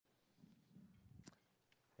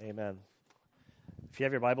Amen. If you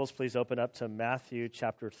have your Bibles, please open up to Matthew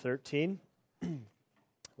chapter 13.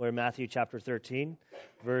 We're in Matthew chapter 13,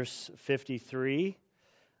 verse 53.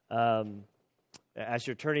 As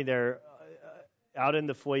you're turning there, out in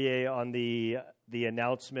the foyer on the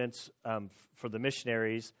announcements for the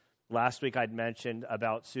missionaries, last week I'd mentioned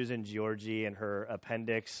about Susan Georgi and her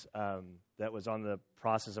appendix that was on the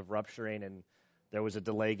process of rupturing, and there was a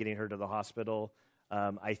delay getting her to the hospital.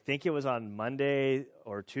 I think it was on Monday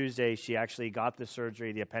or Tuesday, she actually got the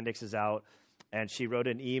surgery, the appendix is out, and she wrote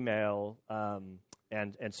an email,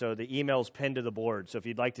 and so the email's pinned to the board. So if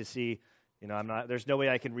you'd like to see, there's no way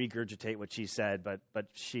I can regurgitate what she said, but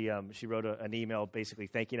she wrote an email basically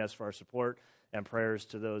thanking us for our support and prayers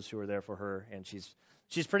to those who were there for her, and she's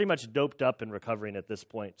pretty much doped up and recovering at this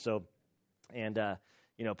point. So, and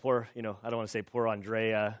poor, I don't want to say poor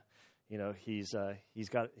Andrea, he's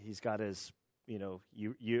got his,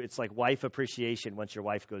 it's like wife appreciation once your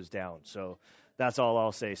wife goes down. So that's all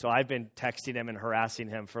I'll say. So I've been texting him and harassing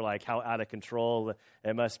him for like how out of control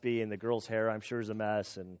it must be, and the girl's hair I'm sure is a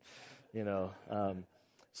mess, and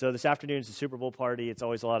so this afternoon is the Super Bowl party. It's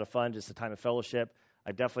always a lot of fun, just a time of fellowship.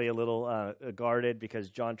 I'm definitely a little guarded because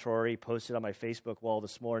John Trory posted on my Facebook wall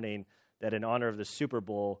this morning that in honor of the Super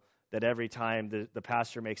Bowl, that every time the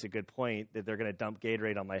pastor makes a good point, that they're going to dump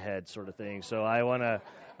Gatorade on my head, sort of thing. So I want to,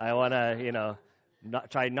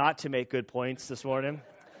 try not to make good points this morning.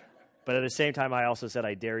 But at the same time, I also said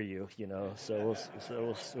I dare you, So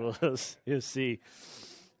we'll see.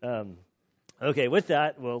 Okay, with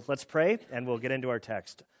that, let's pray and we'll get into our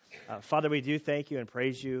text. Father, we do thank you and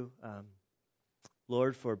praise you,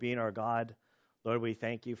 Lord, for being our God. Lord, we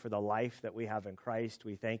thank you for the life that we have in Christ.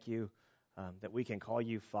 We thank you that we can call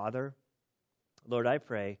you Father. Lord, I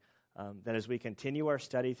pray that as we continue our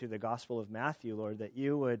study through the Gospel of Matthew, Lord, that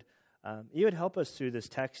you would help us through this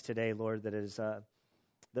text today, Lord,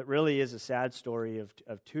 that really is a sad story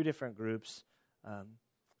of two different groups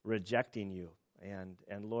rejecting you.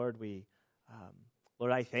 And Lord,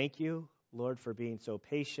 Lord, I thank you, Lord, for being so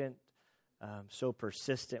patient, so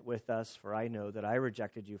persistent with us, for I know that I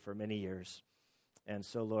rejected you for many years. And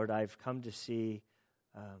so, Lord, I've come to see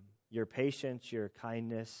your patience, your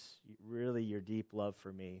kindness, really your deep love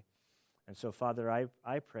for me. And so, Father,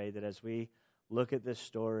 I pray that as we look at this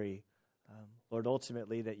story, Lord,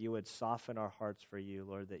 ultimately that you would soften our hearts for you,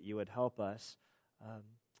 Lord, that you would help us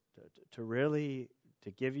to really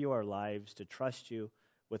give you our lives, to trust you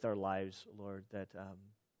with our lives, Lord,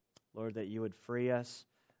 that you would free us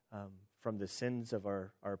from the sins of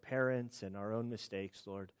our parents and our own mistakes,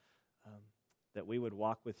 Lord, that we would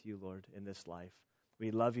walk with you, Lord, in this life. We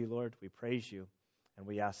love you, Lord. We praise you, and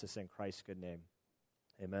we ask this in Christ's good name.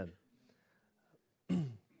 Amen.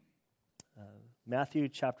 Matthew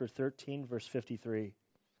chapter 13, verse 53.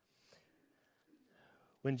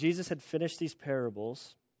 When Jesus had finished these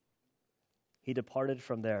parables, he departed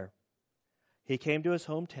from there. He came to his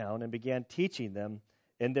hometown and began teaching them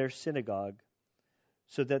in their synagogue,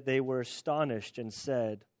 so that they were astonished and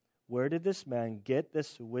said, "Where did this man get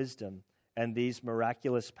this wisdom and these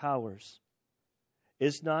miraculous powers?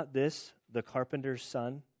 Is not this the carpenter's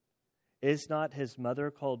son? Is not his mother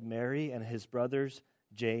called Mary, and his brothers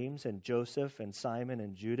James and Joseph and Simon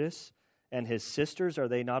and Judas? And his sisters, are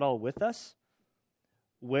they not all with us?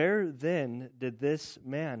 Where then did this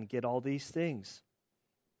man get all these things?"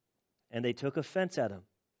 And they took offense at him.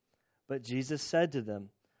 But Jesus said to them,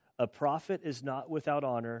 "A prophet is not without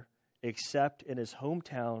honor except in his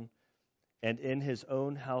hometown and in his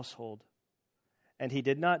own household." And he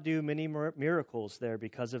did not do many miracles there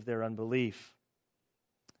because of their unbelief.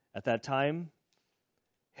 At that time,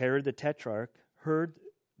 Herod the Tetrarch heard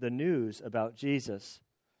the news about Jesus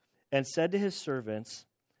and said to his servants,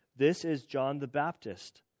 "This is John the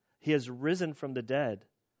Baptist. He has risen from the dead,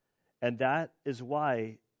 and that is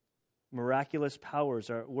why miraculous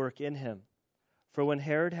powers are at work in him." For when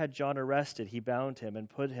Herod had John arrested, he bound him and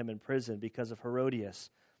put him in prison because of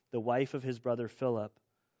Herodias, the wife of his brother Philip.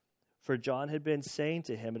 For John had been saying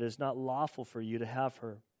to him, "It is not lawful for you to have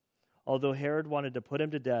her." Although Herod wanted to put him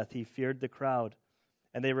to death, he feared the crowd,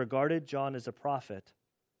 and they regarded John as a prophet.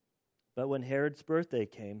 But when Herod's birthday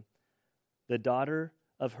came, the daughter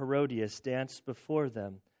of Herodias danced before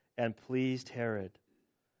them and pleased Herod,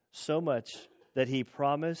 so much that he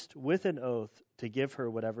promised with an oath to give her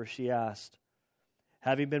whatever she asked.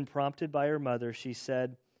 Having been prompted by her mother, she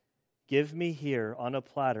said, "Give me here on a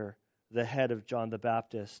platter the head of John the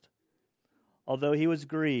Baptist." Although he was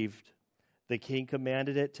grieved, the king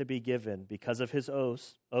commanded it to be given because of his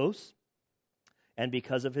oaths and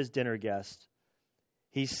because of his dinner guest.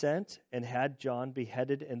 He sent and had John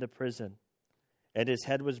beheaded in the prison, and his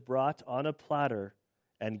head was brought on a platter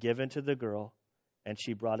and given to the girl, and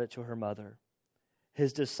she brought it to her mother.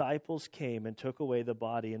 His disciples came and took away the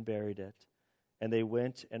body and buried it, and they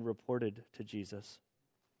went and reported to Jesus.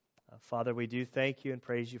 Father, we do thank you and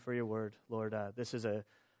praise you for your word. Lord, this is a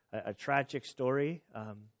tragic story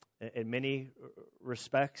in many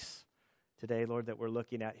respects today, Lord, that we're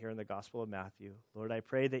looking at here in the Gospel of Matthew. Lord, I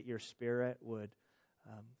pray that your Spirit would,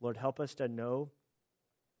 Lord, help us to know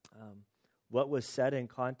what was said in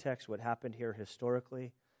context, what happened here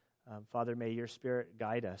historically. Father, may your Spirit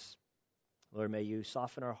guide us. Lord, may you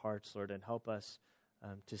soften our hearts, Lord, and help us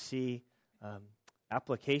to see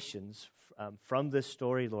applications from this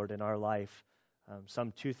story, Lord, in our life,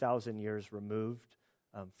 some 2,000 years removed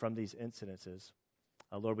from these incidences.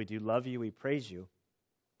 Lord, we do love you, we praise you,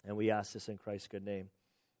 and we ask this in Christ's good name.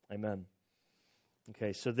 Amen.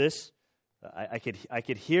 Okay, so this, I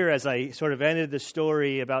could hear as I sort of ended the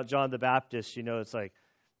story about John the Baptist, it's like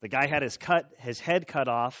the guy had his head cut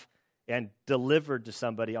off and delivered to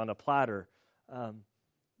somebody on a platter.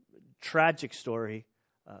 Tragic story.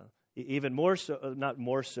 Even more so, not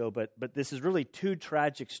more so, but this is really two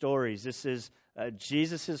tragic stories. This is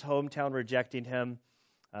Jesus' hometown rejecting him.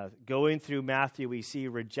 Going through Matthew, we see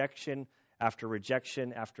rejection after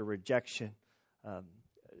rejection after rejection.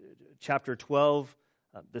 Chapter 12,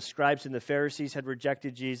 the scribes and the Pharisees had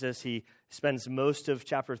rejected Jesus. He spends most of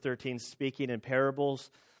chapter 13 speaking in parables.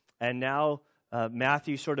 And now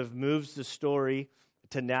Matthew sort of moves the story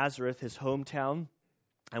to Nazareth, his hometown.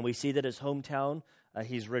 And we see that his hometown,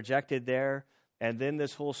 he's rejected there. And then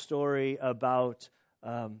this whole story about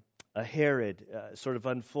Herod sort of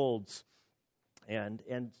unfolds.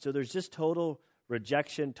 And so there's just total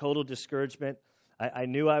rejection, total discouragement. I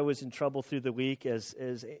knew I was in trouble through the week as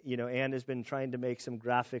Ann has been trying to make some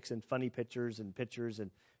graphics and funny pictures,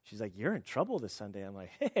 and she's like, "You're in trouble this Sunday." I'm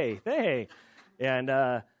like, "Hey."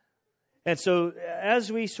 And so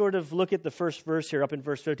as we sort of look at the first verse here, up in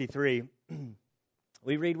verse 53,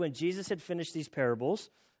 we read, when Jesus had finished these parables,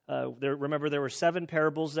 remember there were 7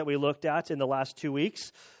 parables that we looked at in the last 2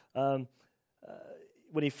 weeks. When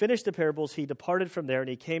he finished the parables, he departed from there and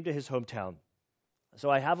he came to his hometown. So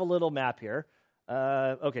I have a little map here.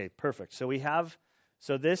 Okay, perfect. So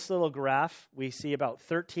this little graph, we see about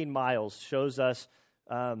 13 miles shows us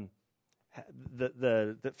from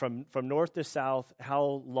north to south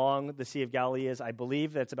how long the Sea of Galilee is. I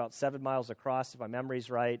believe that's about 7 miles across, if my memory's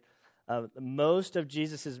right. Most of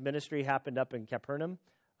Jesus' ministry happened up in Capernaum.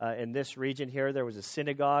 In this region here, there was a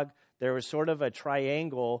synagogue. There was sort of a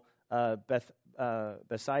triangle,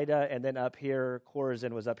 Bethsaida, and then up here,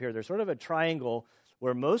 Chorazin was up here. There's sort of a triangle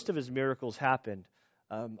where most of his miracles happened.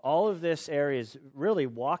 All of this area is really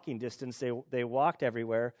walking distance. They walked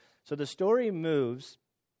everywhere. So the story moves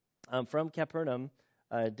from Capernaum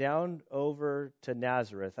down over to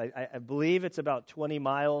Nazareth. I believe it's about 20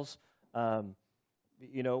 miles.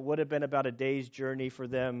 It would have been about a day's journey for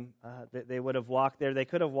them. They would have walked there. They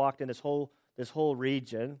could have walked in this whole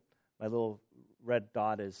region. My little red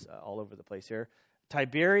dot is all over the place here.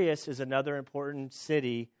 Tiberias is another important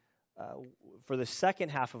city for the second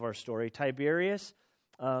half of our story. Tiberias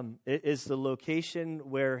is the location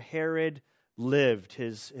where Herod lived.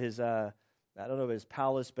 His I don't know if his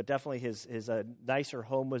palace, but definitely his nicer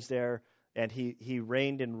home was there, and he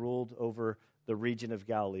reigned and ruled over the region of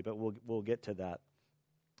Galilee. But we'll get to that.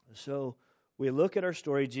 So we look at our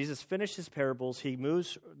story. Jesus finished his parables.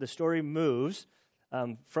 The story moves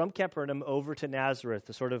from Capernaum over to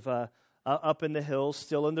Nazareth, sort of up in the hills,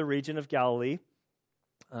 still in the region of Galilee.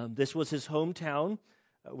 This was his hometown.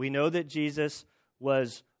 We know that Jesus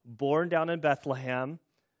was born down in Bethlehem,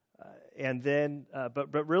 and then,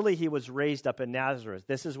 but really he was raised up in Nazareth.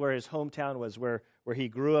 This is where his hometown was, where he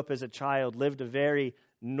grew up as a child, lived a very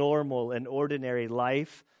normal and ordinary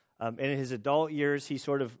life. In his adult years, he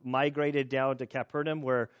sort of migrated down to Capernaum,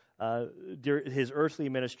 where his earthly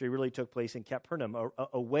ministry really took place in Capernaum,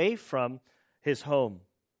 away from his home.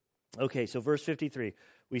 Okay, so verse 53,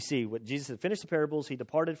 we see when Jesus had finished the parables, he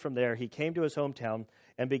departed from there. He came to his hometown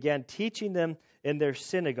and began teaching them in their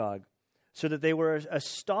synagogue, so that they were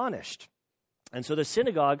astonished. And so the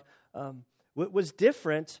synagogue was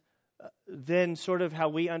different than sort of how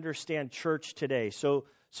we understand church today. So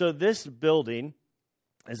this building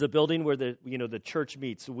is a building where the church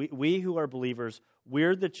meets. We who are believers,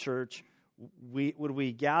 we're the church. When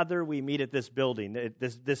we gather, we meet at this building.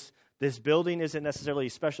 This building isn't necessarily a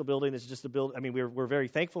special building. It's just a building. I mean, we're very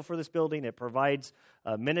thankful for this building. It provides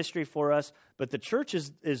ministry for us. But the church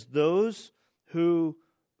is those who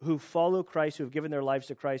follow Christ, who have given their lives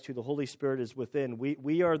to Christ, who the Holy Spirit is within.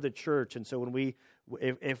 We are the church, and so when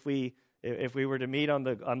if if we were to meet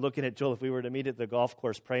I'm looking at Joel, if we were to meet at the golf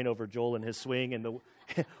course praying over Joel and his swing and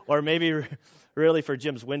or maybe really for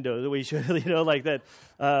Jim's window, we should, like that.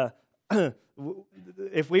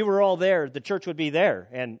 If we were all there, the church would be there.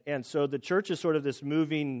 And so the church is sort of this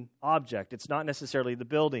moving object. It's not necessarily the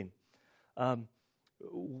building.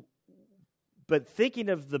 But thinking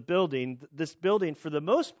of the building, this building, for the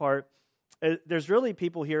most part, there's really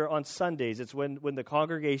people here on Sundays. It's when the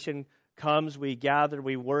congregation comes, we gather,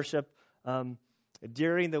 we worship.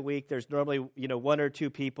 During the week, there's normally, one or two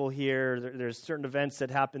people here. There's certain events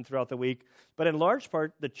that happen throughout the week. But in large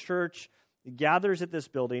part, the church gathers at this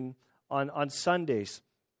building on Sundays.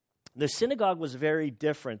 The synagogue was very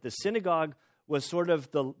different. The synagogue was sort of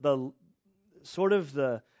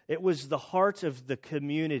it was the heart of the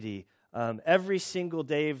community. Every single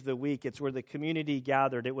day of the week, it's where the community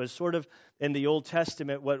gathered. It was sort of in the Old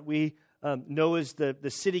Testament what we know as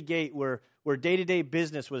the city gate, where day-to-day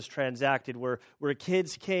business was transacted, where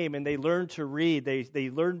kids came and they learned to read. They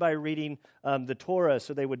learned by reading the Torah,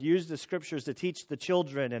 so they would use the scriptures to teach the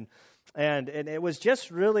children, and it was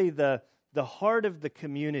just really the heart of the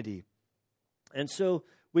community. And so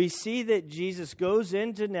we see that Jesus goes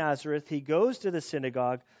into Nazareth, he goes to the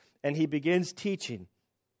synagogue, and he begins teaching.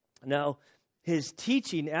 Now, his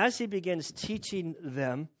teaching, as he begins teaching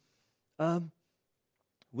them,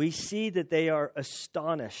 we see that they are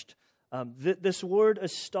astonished. This word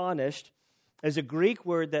astonished is a Greek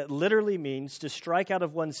word that literally means to strike out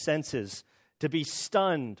of one's senses, to be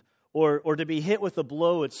stunned, or to be hit with a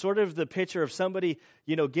blow. It's sort of the picture of somebody,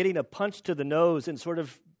 getting a punch to the nose and sort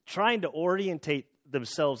of trying to orientate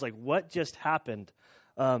themselves, like what just happened.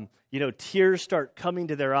 Tears start coming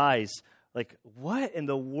to their eyes. Like, what in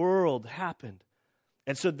the world happened?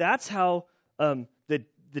 And so that's how the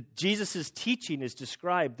Jesus' teaching is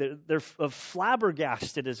described. They're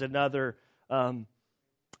flabbergasted is another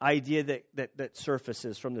idea that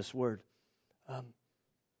surfaces from this word.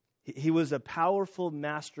 He was a powerful,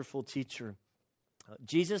 masterful teacher.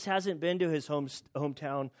 Jesus hasn't been to his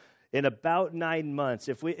hometown in about 9 months.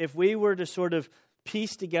 If we were to sort of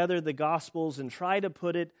piece together the Gospels and try to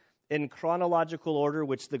put it in chronological order,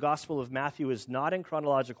 which the Gospel of Matthew is not in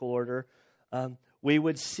chronological order, we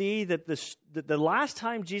would see that the last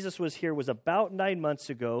time Jesus was here was about 9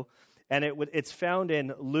 months ago, and it's found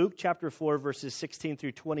in Luke chapter 4, verses 16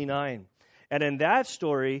 through 29. And in that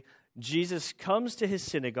story, Jesus comes to his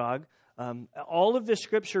synagogue. All of the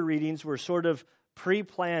scripture readings were sort of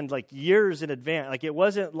pre-planned, like years in advance. Like it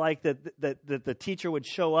wasn't like that the teacher would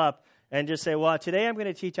show up and just say, well, today I'm going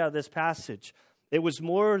to teach out of this passage. It was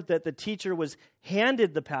more that the teacher was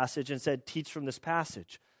handed the passage and said, teach from this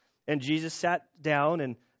passage. And Jesus sat down,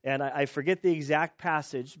 and I forget the exact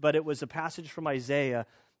passage, but it was a passage from Isaiah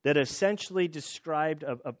that essentially described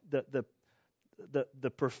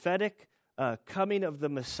the prophetic coming of the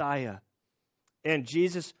Messiah. And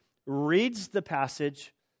Jesus reads the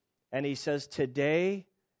passage, and he says, today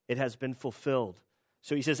it has been fulfilled.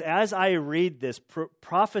 So he says, as I read this,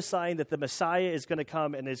 prophesying that the Messiah is going to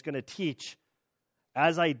come and is going to teach,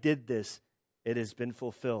 as I did this, it has been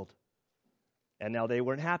fulfilled. And now they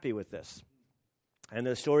weren't happy with this. And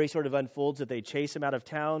the story sort of unfolds that they chase him out of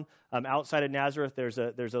town. Outside of Nazareth, there's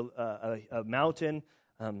a mountain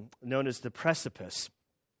known as the precipice.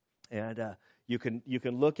 And you can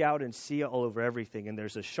look out and see all over everything. And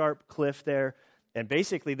there's a sharp cliff there. And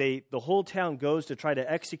basically, the whole town goes to try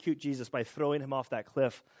to execute Jesus by throwing him off that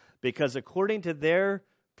cliff. Because according to their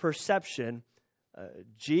perception,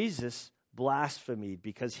 Jesus blasphemed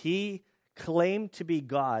because he claimed to be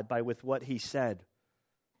God with what he said.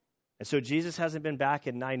 And so Jesus hasn't been back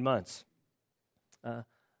in 9 months.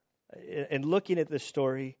 And looking at this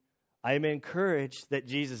story, I am encouraged that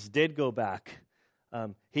Jesus did go back.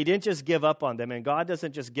 He didn't just give up on them, and God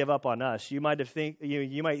doesn't just give up on us. You might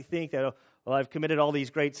think that, well, I've committed all these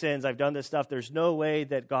great sins, I've done this stuff. There's no way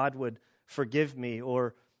that God would forgive me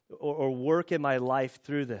or work in my life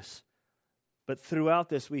through this. But throughout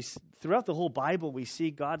the whole Bible, we see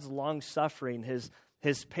God's long suffering,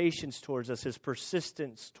 His patience towards us, His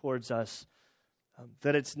persistence towards us.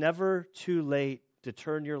 That it's never too late to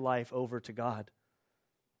turn your life over to God.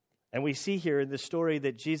 And we see here in the story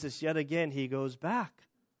that Jesus, yet again, he goes back.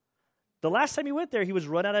 The last time he went there, he was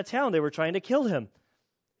run out of town. They were trying to kill him.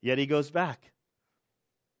 Yet he goes back.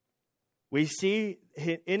 We see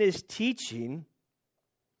in his teaching,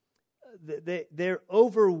 they're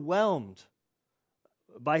overwhelmed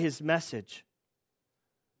by his message.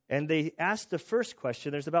 And they ask the first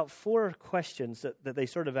question. There's about 4 questions that they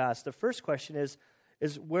sort of ask. The first question is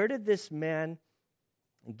where did this man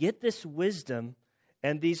get this wisdom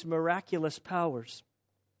and these miraculous powers?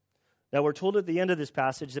 Now we're told at the end of this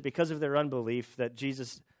passage that because of their unbelief that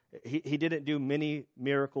Jesus, he didn't do many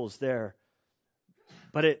miracles there.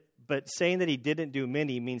 But saying that he didn't do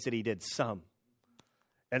many means that he did some.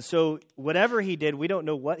 And so whatever he did, we don't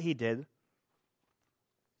know what he did.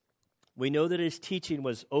 We know that his teaching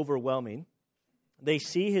was overwhelming. They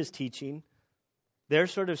see his teaching. They're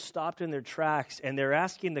sort of stopped in their tracks, and they're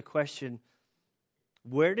asking the question,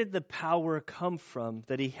 where did the power come from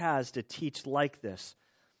that he has to teach like this?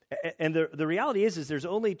 And the reality is there's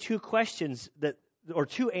only two questions or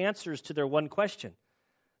two answers to their one question.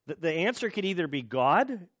 The answer could either be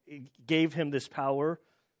God gave him this power,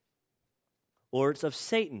 or it's of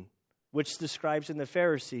Satan, which the scribes and the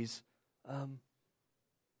Pharisees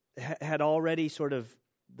had already sort of,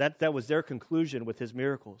 that was their conclusion with his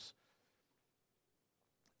miracles.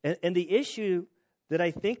 And the issue that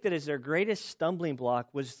I think that is their greatest stumbling block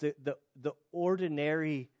was the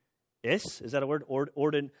ordinary. Is that a word?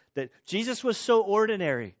 That Jesus was so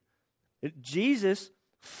ordinary. Jesus,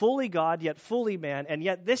 fully God, yet fully man, and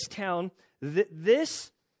yet this town, this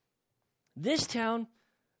town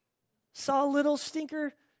saw a little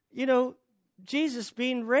stinker, Jesus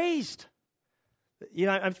being raised.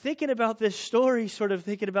 I'm thinking about this story, sort of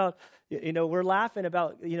thinking about, we're laughing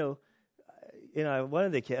about, one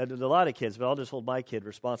of the kids, there's a lot of kids, but I'll just hold my kid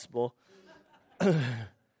responsible.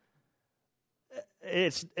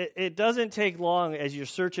 It doesn't take long as you're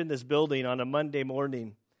searching this building on a Monday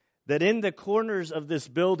morning that in the corners of this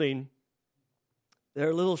building there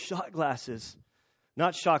are little shot glasses.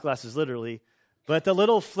 Not shot glasses literally, but the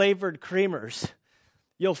little flavored creamers.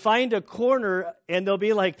 You'll find a corner and there'll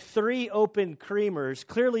be like 3 open creamers.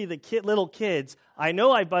 Clearly the little kids. I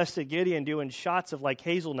know I busted Gideon doing shots of like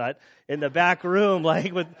hazelnut in the back room,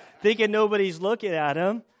 thinking nobody's looking at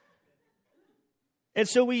him. And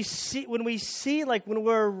so when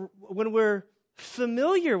we're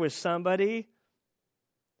familiar with somebody,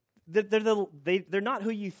 they're not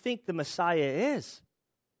who you think the Messiah is.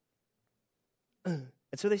 And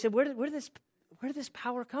so they said, where did this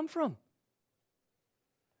power come from?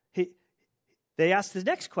 They asked the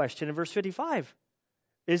next question in verse 55.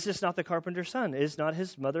 Is this not the carpenter's son? Is not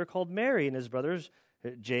his mother called Mary, and his brothers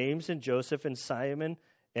James and Joseph and Simon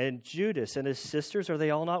and Judas, and his sisters, are they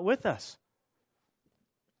all not with us?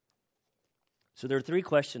 So there are 3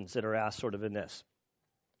 questions that are asked sort of in this.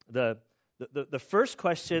 The first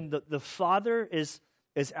question, the Father is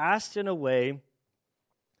asked in a way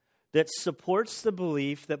that supports the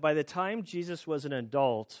belief that by the time Jesus was an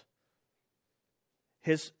adult,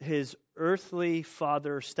 his earthly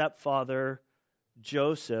father, stepfather,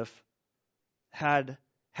 Joseph, had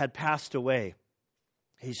passed away.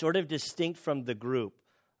 He's sort of distinct from the group.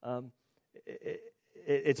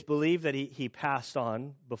 It's believed that he passed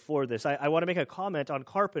on before this. I want to make a comment on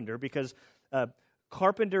carpenter because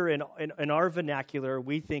carpenter in our vernacular,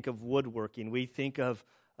 we think of woodworking. We think of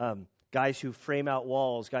guys who frame out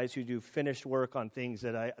walls, guys who do finished work on things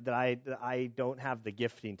that I don't have the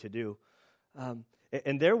gifting to do.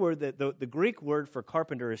 And there were the Greek word for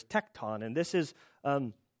carpenter is tekton, and this is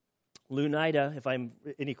Lunida. If I'm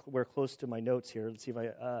anywhere close to my notes here, let's see if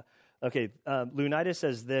I. Lunida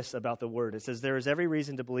says this about the word. It says, there is every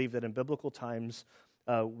reason to believe that in biblical times,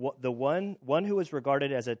 the one who was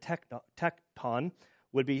regarded as a tekton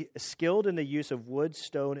would be skilled in the use of wood,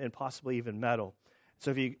 stone, and possibly even metal.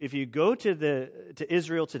 So if you go to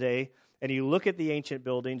Israel today and you look at the ancient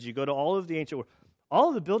buildings, you go to all of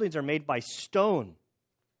the buildings are made by stone.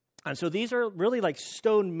 And so these are really like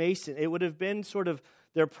stone mason. It would have been sort of,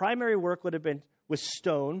 their primary work would have been with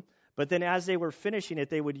stone, but then as they were finishing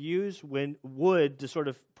it, they would use wood to sort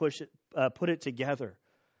of put it together.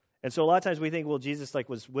 And so a lot of times we think, well, Jesus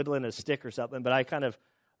was whittling a stick or something, but I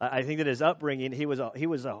think that his upbringing, he was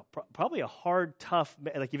probably a hard, tough,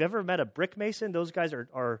 like you've ever met a brick mason? Those guys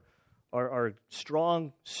are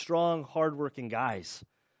strong, hardworking guys.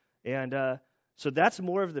 And so that's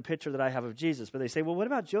more of the picture that I have of Jesus. But they say, well, what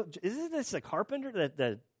about Joseph? Isn't this a carpenter,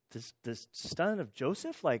 the son of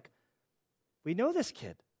Joseph? We know this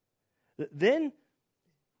kid. Then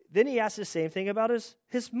he asks the same thing about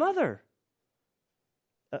his mother.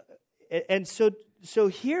 And so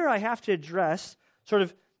here I have to address sort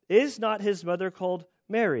of, is not his mother called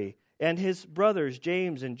Mary? And his brothers,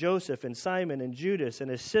 James and Joseph and Simon and Judas and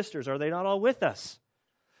his sisters, are they not all with us?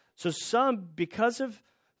 So some, because of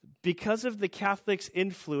the Catholics'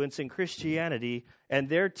 influence in Christianity and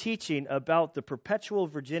their teaching about the perpetual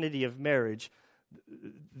virginity of marriage,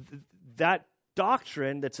 that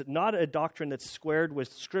doctrine that's not a doctrine that's squared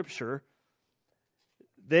with Scripture,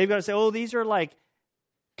 they've got to say, oh, these are like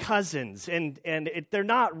cousins, and they're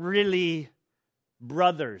not really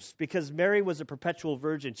brothers, because Mary was a perpetual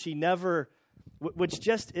virgin. She never, which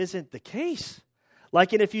just isn't the case.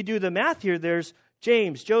 Like, and if you do the math here, there's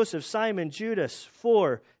James, Joseph, Simon, Judas,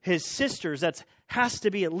 4. His sisters, that has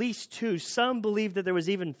to be at least 2. Some believe that there was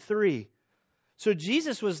even 3. So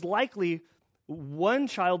Jesus was likely one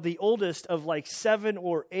child, the oldest of like 7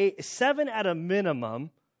 or 8, 7 at a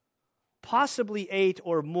minimum, possibly 8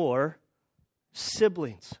 or more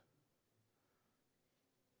siblings.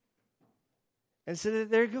 And so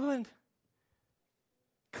they're going,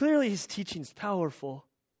 clearly his teaching's powerful.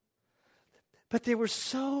 But they were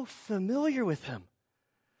so familiar with him.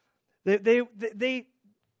 They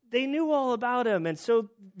knew all about him. And so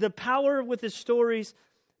the power with his stories,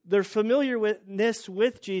 their familiarness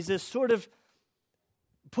with Jesus sort of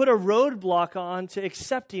put a roadblock on to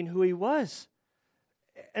accepting who he was.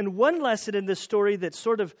 And one lesson in this story that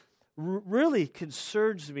sort of really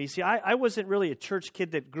concerns me. See, I wasn't really a church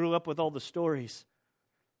kid that grew up with all the stories.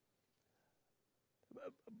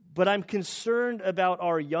 But I'm concerned about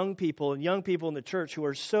our young people and young people in the church who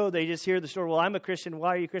are they just hear the story, well, I'm a Christian.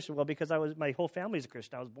 Why are you a Christian? Well, because my whole family's a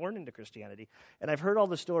Christian. I was born into Christianity. And I've heard all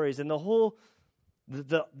the stories. And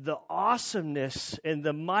the awesomeness and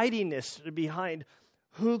the mightiness behind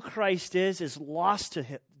who Christ is lost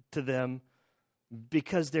to them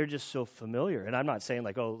because they're just so familiar. And I'm not saying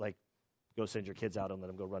go send your kids out and let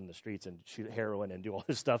them go run the streets and shoot heroin and do all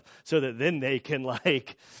this stuff so that then they can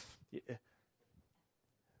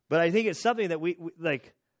But I think it's something that we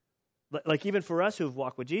like even for us who've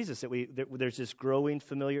walked with Jesus, that there's this growing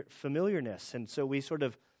familiarness, and so we sort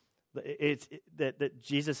of that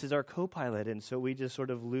Jesus is our co-pilot, and so we just sort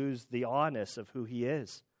of lose the awness of who he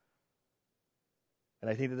is. And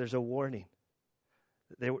I think that there's a warning.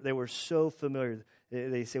 They were so familiar.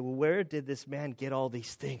 They say, well, where did this man get all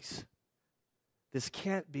these things? This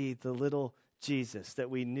can't be the little Jesus that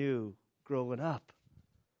we knew growing up.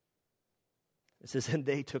 It says, and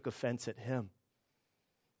they took offense at him.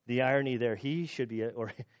 The irony there, he should be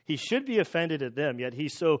offended at them, yet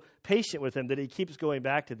he's so patient with them that he keeps going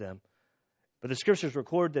back to them. But the scriptures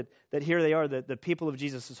record that here they are, the people of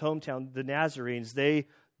Jesus' hometown, the Nazarenes,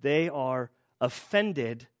 they are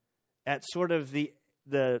offended at sort of the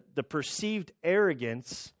perceived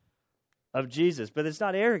arrogance of Jesus. But it's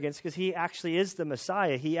not arrogance because he actually is the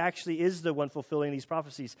Messiah. He actually is the one fulfilling these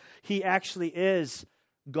prophecies. He actually is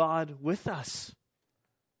God with us.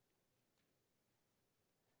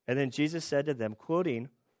 And then Jesus said to them, quoting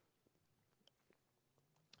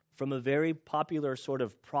from a very popular sort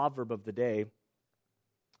of proverb of the day,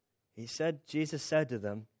 Jesus said to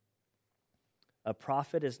them, a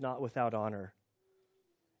prophet is not without honor,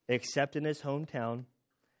 except in his hometown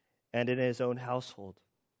and in his own household.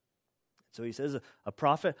 So he says a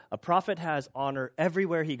prophet has honor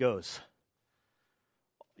everywhere he goes.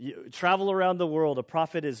 You travel around the world, a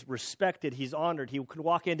prophet is respected, he's honored. He could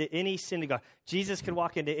walk into any synagogue. Jesus could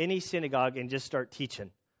walk into any synagogue and just start teaching.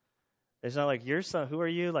 It's not like, your son, who are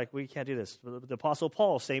you? Like, we can't do this. The Apostle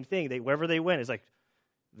Paul, same thing. Wherever they went, it's like,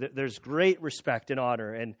 there's great respect and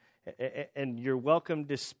honor, and you're welcome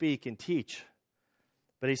to speak and teach.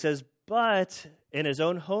 But he says, but in his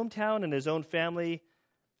own hometown and his own family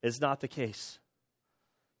is not the case.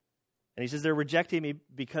 And he says, they're rejecting me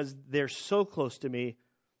because they're so close to me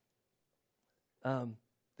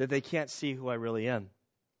that they can't see who I really am.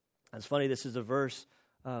 It's funny. This is a verse.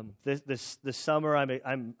 This summer,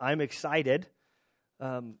 I'm excited.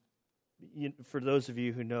 For those of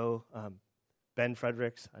you who know Ben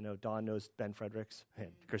Fredericks, I know Dawn knows Ben Fredericks, and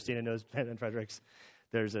Christina knows Ben Fredericks.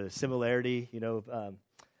 There's a similarity.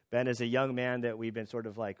 Ben is a young man that we've been sort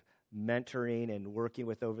of like mentoring and working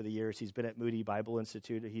with over the years. He's been at Moody Bible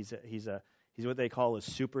Institute. He's what they call a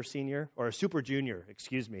super senior or a super junior,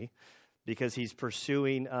 because he's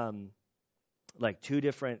pursuing like two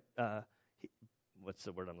different what's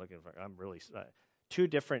the word I'm looking for? Two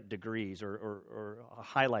different degrees or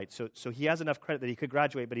highlights. So he has enough credit that he could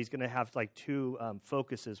graduate, but he's going to have like two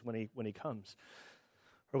focuses when he comes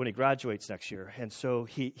or when he graduates next year. And so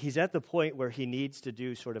he's at the point where he needs to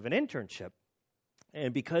do sort of an internship.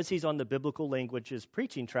 And because he's on the biblical languages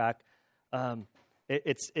preaching track,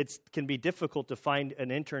 it can be difficult to find an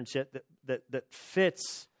internship that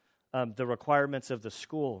fits the requirements of the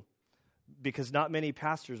school, because not many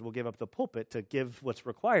pastors will give up the pulpit to give what's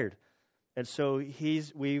required. And so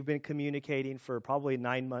we've been communicating for probably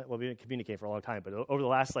 9 months. Well, we've been communicating for a long time, but over the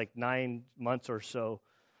last 9 months or so,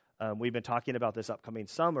 we've been talking about this upcoming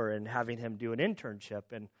summer and having him do an internship.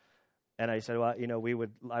 And I said, well,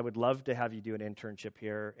 I would love to have you do an internship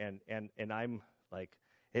here. And I'm like,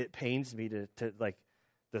 it pains me to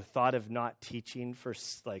the thought of not teaching for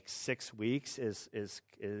like 6 weeks is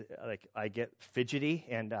like I get fidgety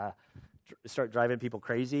and start driving people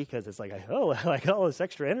crazy because it's like, oh, I got all this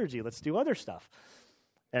extra energy. Let's do other stuff.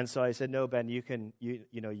 And so I said, no, Ben, you can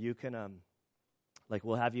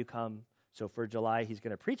we'll have you come. So for July, he's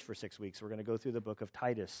going to preach for 6 weeks. We're going to go through the book of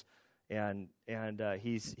Titus, and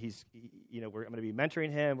he's I'm going to be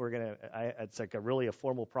mentoring him. It's like a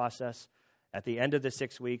formal process. At the end of the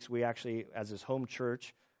 6 weeks, we actually, as his home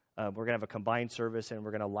church, we're going to have a combined service, and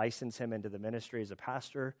we're going to license him into the ministry as a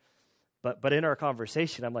pastor. But in our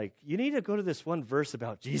conversation, I'm like, you need to go to this one verse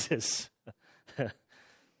about Jesus.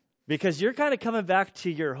 Because you're kind of coming back to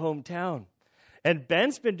your hometown. And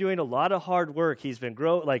Ben's been doing a lot of hard work. He's been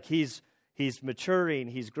he's maturing,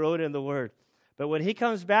 he's growing in the Word. But when he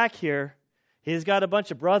comes back here, he's got a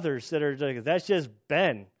bunch of brothers that are like, that's just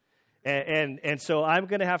Ben. And so I'm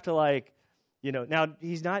going to have to now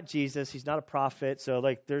he's not Jesus, he's not a prophet, so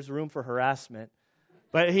there's room for harassment.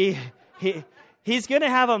 But he's going to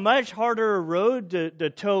have a much harder road to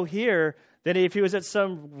toe here than if he was at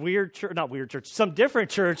some some different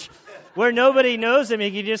church where nobody knows him. He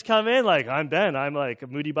can just come in like, I'm Ben. I'm like a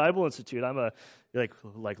Moody Bible Institute. I'm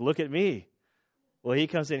look at me. Well, he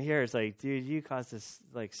comes in here. It's like, dude, you caused us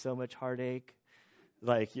so much heartache.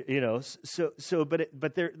 But we're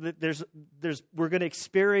going to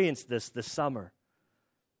experience this summer.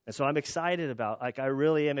 And so I'm excited about, I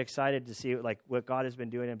really am excited to see what God has been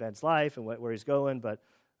doing in Ben's life and where he's going. But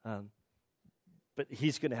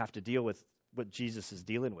he's going to have to deal with what Jesus is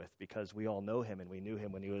dealing with, because we all know him, and we knew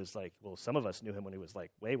him when he was some of us knew him when he was way,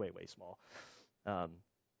 way, way small.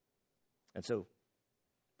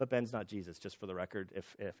 But Ben's not Jesus, just for the record,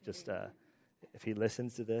 if he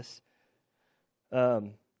listens to this.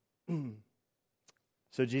 So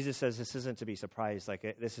Jesus says this isn't to be surprised.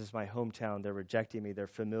 This is my hometown. They're rejecting me. They're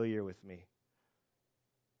familiar with me.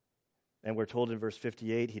 And we're told in verse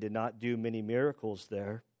 58, he did not do many miracles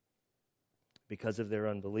there because of their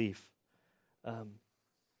unbelief.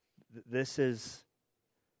 This is,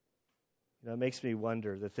 it makes me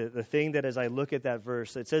wonder. The thing that as I look at that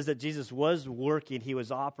verse, it says that Jesus was working, he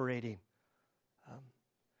was operating.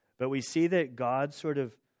 But we see that God sort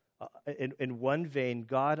of, in one vein,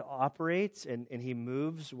 God operates and he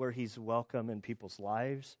moves where he's welcome in people's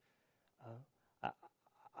lives.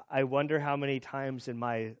 I wonder how many times in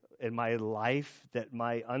my life that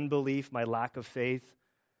my unbelief, my lack of faith,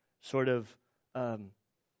 sort of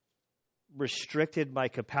restricted my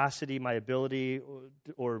capacity, my ability,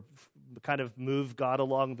 or kind of moved God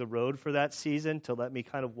along the road for that season to let me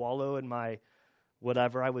kind of wallow in my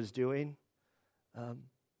whatever I was doing.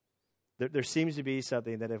 There seems to be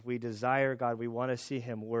something that if we desire God, we want to see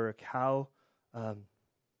him work. How,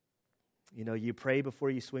 you pray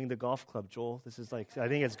before you swing the golf club, Joel. This is I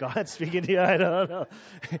think it's God speaking to you. I don't know.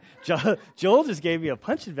 Joel just gave me a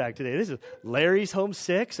punching bag today. This is Larry's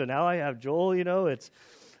homesick, so now I have Joel,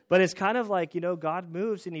 But it's kind of God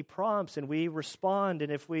moves and he prompts and we respond.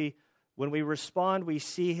 And when we respond, we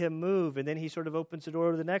see him move, and then he sort of opens the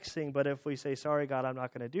door to the next thing. But if we say, sorry, God, I'm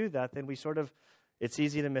not going to do that, then it's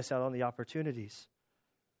easy to miss out on the opportunities.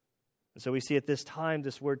 And so we see at this time,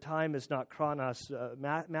 this word time is not chronos.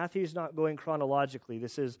 Matthew's not going chronologically.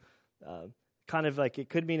 This is kind of it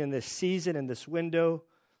could mean in this season, in this window.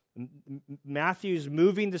 Matthew's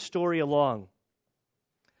moving the story along.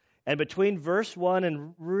 And between verse 1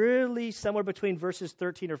 and really somewhere between verses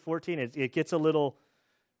 13 or 14, it gets a little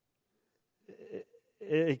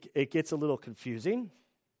confusing.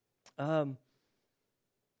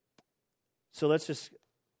 So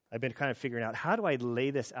I've been kind of figuring out, how do I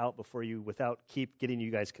lay this out before you without keep getting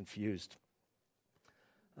you guys confused?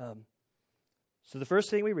 So the first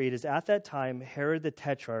thing we read is, at that time, Herod the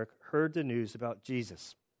Tetrarch heard the news about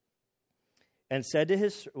Jesus and said to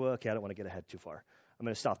his, I don't want to get ahead too far. I'm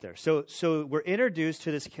going to stop there. So we're introduced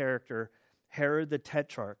to this character, Herod the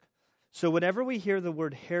Tetrarch. So whenever we hear the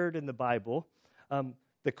word Herod in the Bible,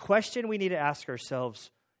 the question we need to ask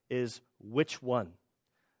ourselves is, which one?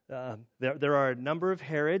 There are a number of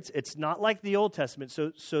Herods. It's not like the Old Testament.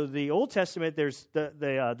 So the Old Testament, there's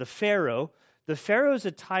the Pharaoh. The Pharaoh is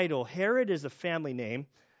a title. Herod is a family name.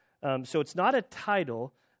 So it's not a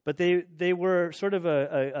title, but they were sort of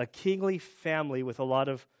a kingly family with a lot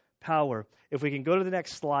of power. If we can go to the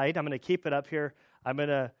next slide, I'm going to keep it up here. I'm going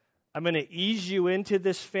to ease you into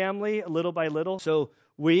this family little by little. So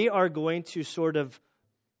we are going to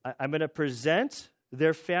I'm going to present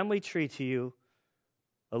their family tree to you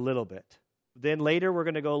a little bit. Then later we're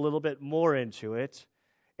going to go a little bit more into it.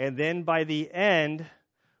 And then by the end,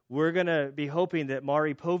 we're going to be hoping that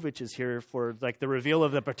Mari Povich is here for the reveal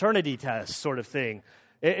of the paternity test sort of thing.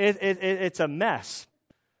 It's a mess.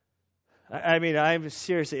 I mean, I'm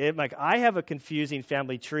seriously, I have a confusing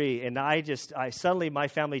family tree, and suddenly my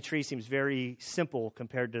family tree seems very simple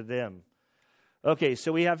compared to them. Okay,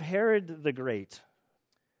 so we have Herod the Great.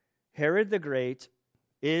 Herod the Great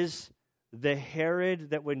is the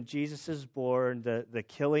Herod that when Jesus is born, the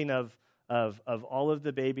killing of all of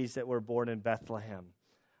the babies that were born in Bethlehem.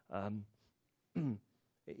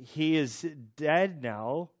 He is dead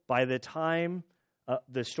now by the time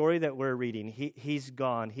the story that we're reading. He's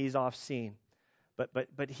gone. He's off scene.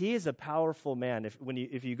 But he is a powerful man.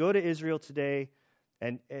 If you go to Israel today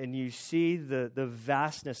and you see the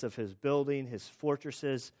vastness of his building, his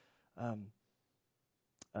fortresses,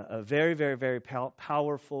 a very, very, very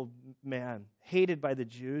powerful man, hated by the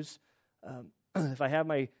Jews. If I have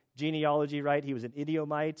my genealogy right, he was an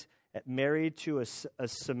Edomite, married to a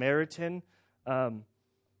Samaritan.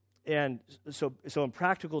 And so in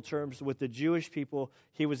practical terms, with the Jewish people,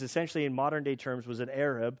 he was essentially, in modern day terms, was an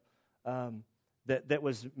Arab that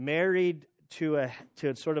was married to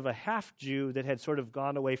sort of a half Jew that had sort of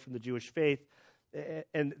gone away from the Jewish faith,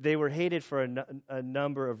 and they were hated for a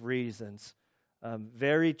number of reasons.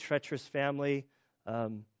 Very treacherous family.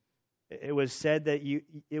 It was said that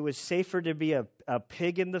it was safer to be a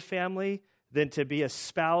pig in the family than to be a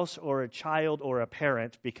spouse or a child or a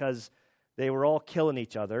parent, because they were all killing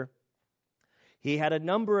each other. He had a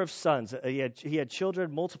number of sons. He had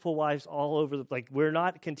children, multiple wives, all over. We're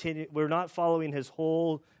not following his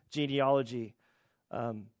whole genealogy.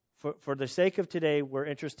 For the sake of today, we're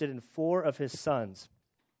interested in 4 of his sons.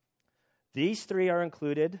 These 3 are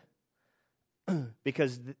included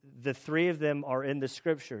because the 3 of them are in the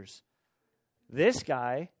Scriptures. This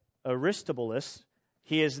guy, Aristobulus,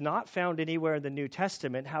 he is not found anywhere in the New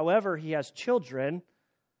Testament. However, he has children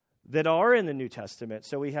that are in the New Testament.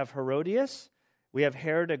 So we have Herodias, we have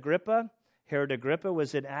Herod Agrippa. Herod Agrippa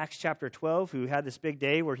was in Acts chapter 12, who had this big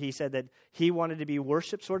day where he said that he wanted to be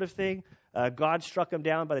worshipped, sort of thing. God struck him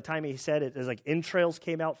down. By the time he said it, was like entrails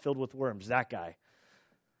came out filled with worms. That guy.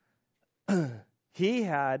 He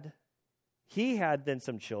had then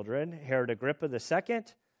some children. Herod Agrippa II.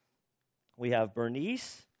 We have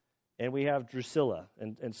Bernice, and we have Drusilla.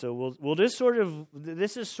 And so we'll just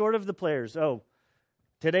this is sort of the players. Oh,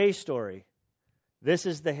 today's story. This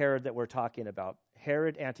is the Herod that we're talking about.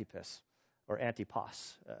 Herod Antipas, or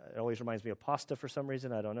Antipas. It always reminds me of pasta for some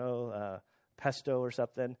reason. I don't know. Pesto or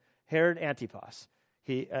something. Herod Antipas.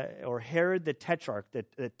 Or Herod the Tetrarch.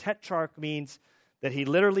 The Tetrarch means that he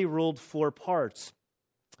literally ruled 4 parts.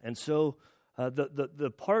 And so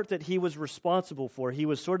the part that he was responsible for, he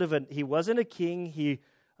was he wasn't a king.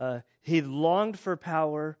 He longed for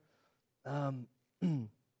power,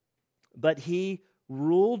 but he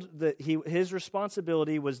ruled his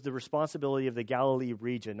responsibility was the responsibility of the Galilee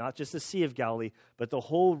region, not just the Sea of Galilee, but the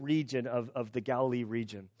whole region of the Galilee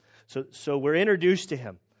region. So we're introduced to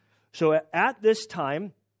him. So at this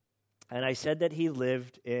time, and I said that he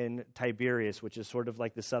lived in Tiberias, which is sort of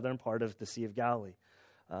like the southern part of the Sea of Galilee.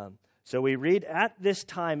 So we read at this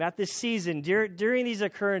time, at this season, during these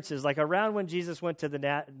occurrences, like around when Jesus went to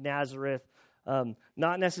the Nazareth,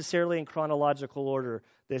 not necessarily in chronological order.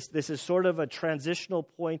 This is sort of a transitional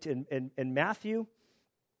point in Matthew,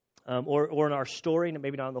 or in our story,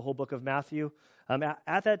 maybe not in the whole book of Matthew.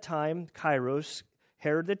 At that time, Kairos,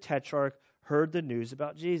 Herod the Tetrarch, heard the news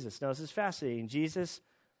about Jesus. Now, this is fascinating. Jesus,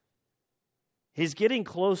 he's getting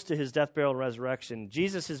close to his death, burial, and resurrection.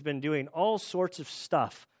 Jesus has been doing all sorts of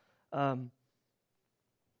stuff.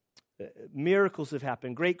 Miracles have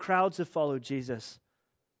happened. Great crowds have followed Jesus.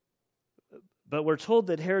 But we're told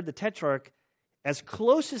that Herod the Tetrarch, as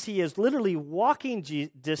close as he is, literally walking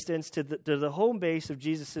distance to the home base of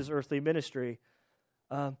Jesus' earthly ministry,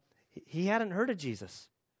 he hadn't heard of Jesus.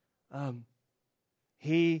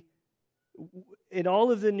 In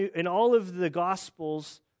all of the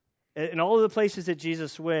Gospels, in all of the places that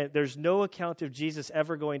Jesus went, there's no account of Jesus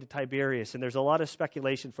ever going to Tiberias, and there's a lot of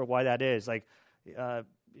speculation for why that is.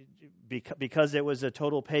 Because it was a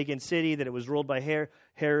total pagan city, that it was ruled by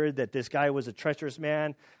Herod, that this guy was a treacherous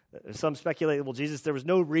man. Some speculate, well, Jesus, there was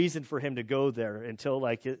no reason for him to go there until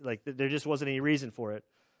there just wasn't any reason for it.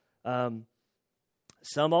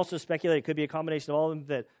 Some also speculate it could be a combination of all of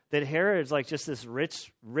them, that Herod's like just this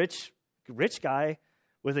rich guy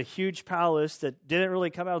with a huge palace that didn't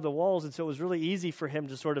really come out of the walls, and so it was really easy for him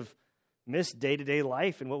to sort of miss day-to-day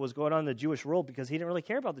life and what was going on in the Jewish world, because he didn't really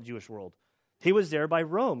care about the Jewish world. He was there by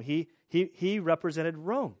Rome. He represented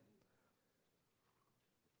Rome.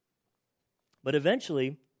 But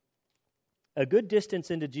eventually, a good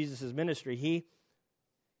distance into Jesus' ministry,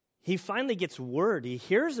 he finally gets word. He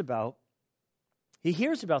hears about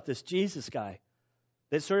this Jesus guy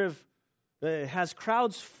that sort of has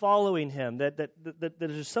crowds following him, that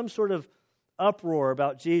there's some sort of uproar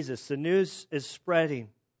about Jesus. The news is spreading.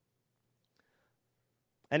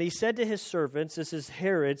 And he said to his servants, this is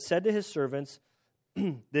Herod, said to his servants,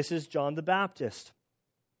 this is John the Baptist.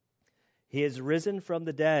 He has risen from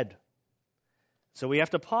the dead. So we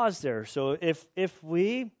have to pause there. So if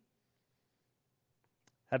we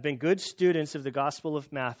have been good students of the Gospel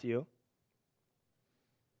of Matthew,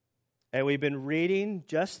 and we've been reading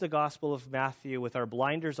just the Gospel of Matthew with our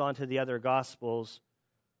blinders onto the other Gospels,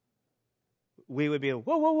 we would be,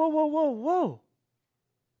 whoa, whoa, whoa, whoa, whoa, whoa.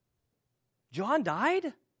 John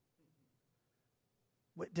died?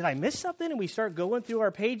 Did I miss something? And we start going through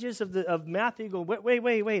our pages of Matthew, going,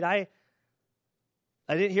 wait, I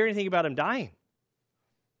didn't hear anything about him dying.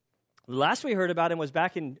 The last we heard about him was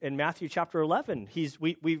back in Matthew chapter 11.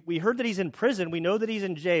 We heard that he's in prison. We know that he's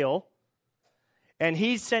in jail. And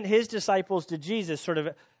he sent his disciples to Jesus.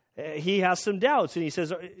 He has some doubts. And he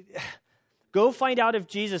says, go find out if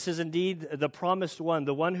Jesus is indeed the promised one,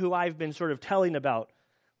 the one who I've been sort of telling about.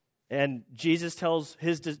 And Jesus tells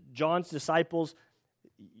John's disciples,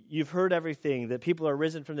 you've heard everything, that people are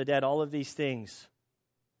risen from the dead, all of these things.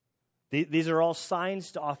 These are all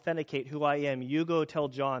signs to authenticate who I am. You go tell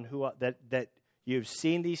John that you've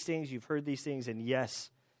seen these things, you've heard these things, and yes,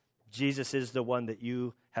 Jesus is the one that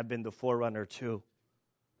you have been the forerunner to.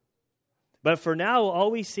 But for now,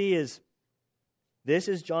 all we see is, this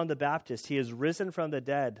is John the Baptist. He is risen from the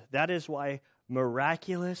dead. That is why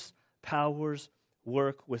miraculous powers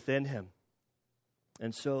work within him.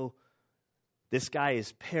 And so, this guy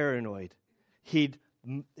is paranoid. He'd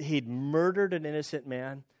murdered an innocent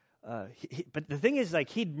man. But the thing is,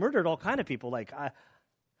 he'd murdered all kind of people.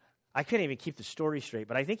 I couldn't even keep the story straight,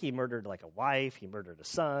 but I think he murdered a wife, he murdered a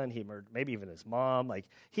son, he murdered maybe even his mom.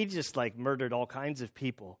 He just murdered all kinds of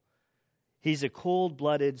people. He's a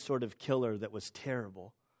cold-blooded sort of killer that was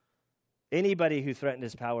terrible. Anybody who threatened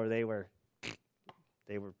his power, they were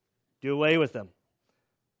do away with them.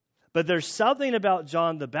 But there's something about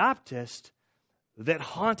John the Baptist that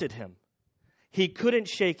haunted him. He couldn't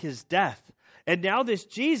shake his death. And now this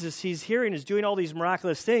Jesus he's hearing is doing all these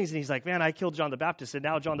miraculous things, and he's like, man, I killed John the Baptist, and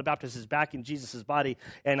now John the Baptist is back in Jesus' body,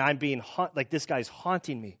 and I'm being this guy's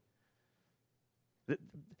haunting me.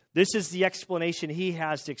 This is the explanation he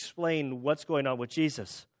has to explain what's going on with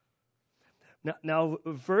Jesus. Now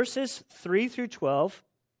verses 3 through 12,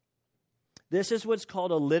 this is what's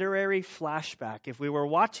called a literary flashback. If we were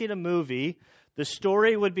watching a movie, the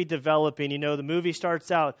story would be developing. The movie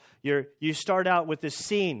starts out, you start out with this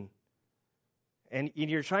scene, and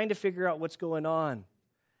you're trying to figure out what's going on.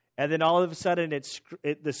 And then all of a sudden,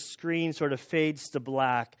 the screen sort of fades to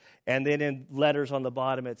black. And then in letters on the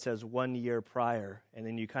bottom, it says 1 year prior. And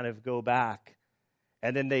then you kind of go back.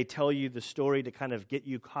 And then they tell you the story to kind of get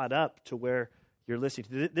you caught up to where you're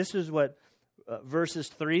listening. This is what verses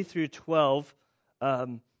 3 through 12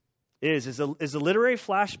 is a literary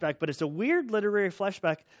flashback. But it's a weird literary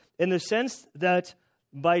flashback in the sense that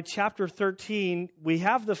by chapter 13, we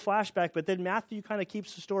have the flashback, but then Matthew kind of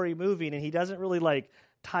keeps the story moving, and he doesn't really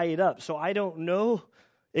tie it up. So I don't know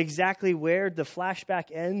exactly where the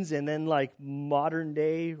flashback ends and then modern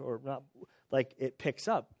day or not, it picks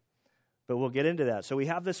up. But we'll get into that. So we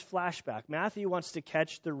have this flashback. Matthew wants to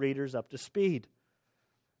catch the readers up to speed.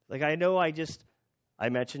 I know I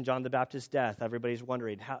mentioned John the Baptist's death. Everybody's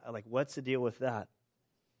wondering, what's the deal with that?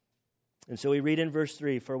 And so we read in verse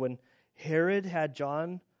 3, for when Herod had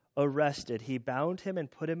John arrested, he bound him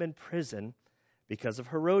and put him in prison because of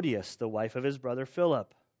Herodias, the wife of his brother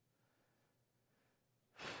Philip.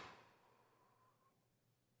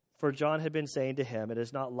 For John had been saying to him, it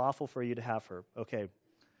is not lawful for you to have her. Okay.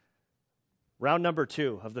 Round number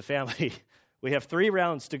 2 of the family. We have 3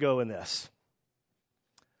 rounds to go in this.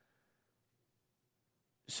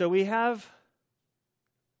 So we have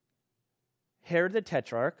Herod the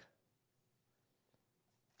Tetrarch.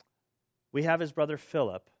 We have his brother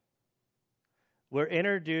Philip. We're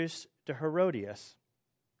introduced to Herodias.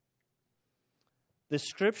 The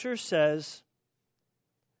scripture says,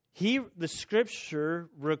 the scripture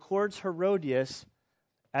records Herodias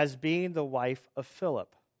as being the wife of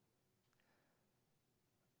Philip.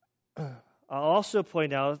 I'll also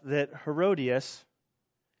point out that Herodias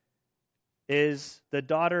is the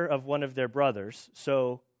daughter of one of their brothers.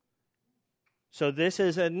 So this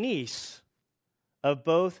is a niece of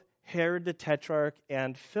both Herod the Tetrarch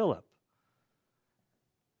and Philip.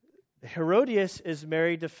 Herodias is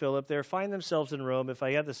married to Philip. They find themselves in Rome. If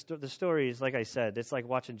I have the stories, like I said, it's like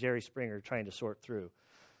watching Jerry Springer trying to sort through.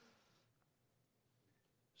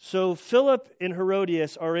 So Philip and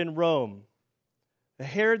Herodias are in Rome.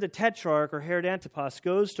 Herod the Tetrarch, or Herod Antipas,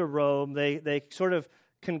 goes to Rome. They sort of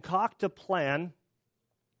concoct a plan.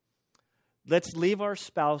 Let's leave our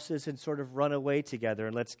spouses and sort of run away together,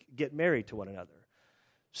 and let's get married to one another.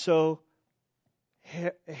 So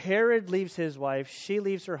Herod leaves his wife. She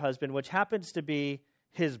leaves her husband, which happens to be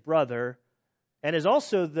his brother, and is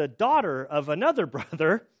also the daughter of another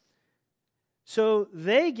brother. So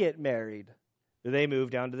they get married. They move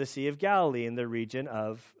down to the Sea of Galilee in the region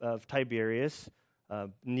of Tiberias,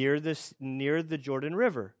 near the Jordan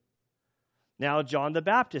River. Now John the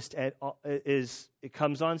Baptist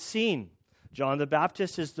comes on scene. John the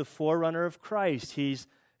Baptist is the forerunner of Christ. He's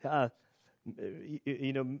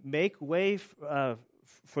make way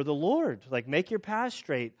for the Lord, like make your path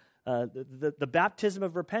straight. The baptism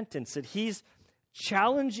of repentance, that he's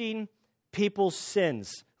challenging people's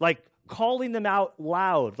sins, like calling them out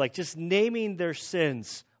loud, like just naming their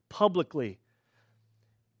sins publicly.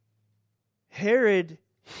 Herod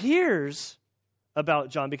hears about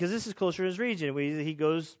John because this is closer to his region.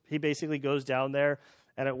 He basically goes down there,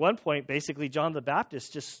 and at one point, basically John the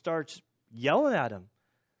Baptist just starts yelling at him.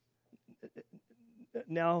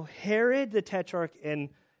 Now, Herod the Tetrarch and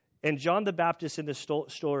John the Baptist in the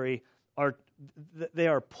story are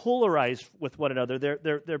polarized with one another.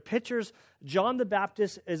 They're pictures. John the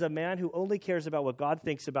Baptist is a man who only cares about what God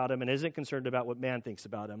thinks about him and isn't concerned about what man thinks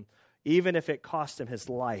about him, even if it costs him his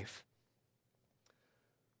life.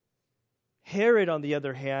 Herod, on the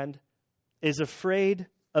other hand, is afraid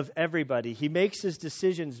of everybody. He makes his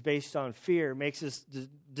decisions based on fear, makes his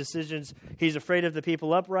decisions. He's afraid of the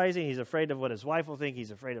people uprising. He's afraid of what his wife will think.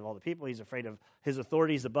 He's afraid of all the people. He's afraid of his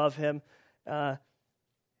authorities above him.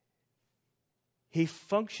 He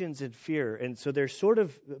functions in fear, and so they're sort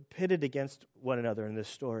of pitted against one another in this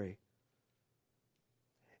story.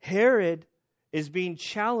 Herod is being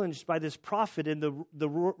challenged by this prophet in the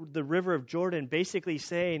river of Jordan, basically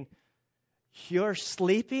saying, "You're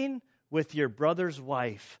sleeping with your brother's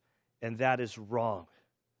wife, and that is wrong."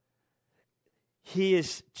 He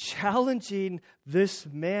is challenging this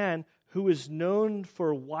man who is known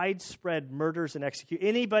for widespread murders and executions.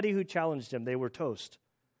 Anybody who challenged him, they were toast.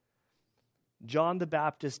 John the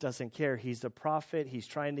Baptist doesn't care. He's a prophet. He's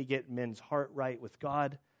trying to get men's heart right with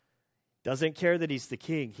God. Doesn't care that he's the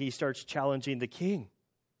king. He starts challenging the king.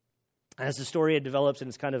 As the story develops, and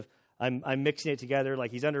it's kind of, I'm mixing it together,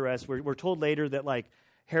 like he's under arrest. We're told later that like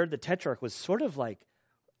Herod the Tetrarch was sort of like,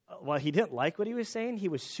 while he didn't like what he was saying, he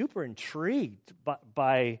was super intrigued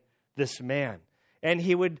by this man. And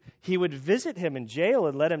he would visit him in jail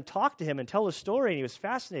and let him talk to him and tell his story, and he was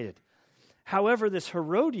fascinated. However, this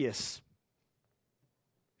Herodias,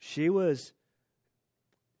 she was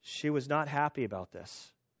not happy about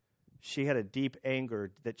this. She had a deep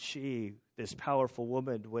anger that this powerful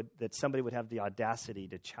woman, that somebody would have the audacity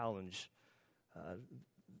to challenge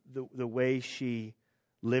the way she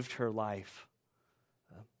lived her life.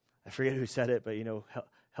 I forget who said it, but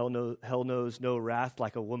hell knows no wrath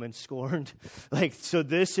like a woman scorned.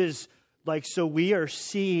 So we are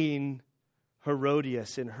seeing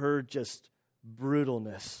Herodias in her just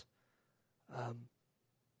brutalness.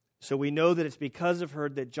 So we know that it's because of her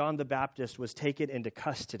that John the Baptist was taken into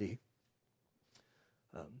custody.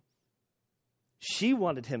 She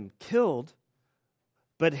wanted him killed,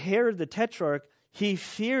 but Herod the Tetrarch, he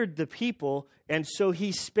feared the people, and so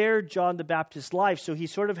he spared John the Baptist's life. So he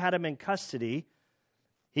sort of had him in custody.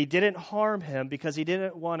 He didn't harm him because he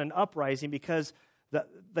didn't want an uprising, because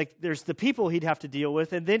there's the people he'd have to deal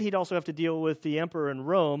with, and then he'd also have to deal with the emperor in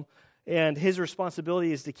Rome, and his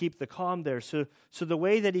responsibility is to keep the calm there. So the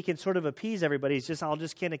way that he can sort of appease everybody is I'll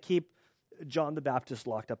just kind of keep John the Baptist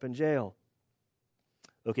locked up in jail.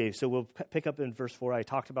 Okay, so we'll pick up in verse 4. I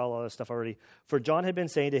talked about a lot of this stuff already. For John had been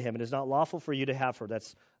saying to him, "It is not lawful for you to have her."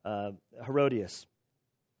 That's Herodias.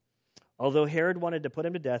 Although Herod wanted to put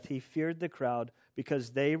him to death, he feared the crowd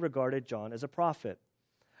because they regarded John as a prophet.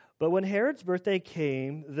 But when Herod's birthday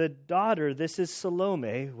came, the daughter, this is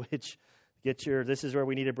Salome, which this is where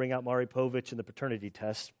we need to bring out Maury Povich in the paternity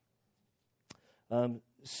test.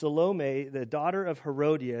 Salome, the daughter of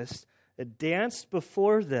Herodias, danced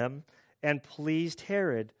before them and pleased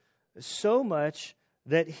Herod so much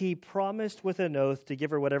that he promised with an oath to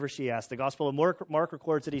give her whatever she asked. The Gospel of Mark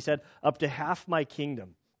records that he said, "Up to half my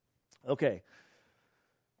kingdom." Okay,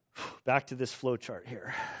 back to this flow chart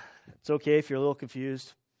here. It's okay if you're a little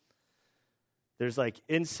confused. There's like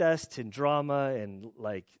incest and drama, and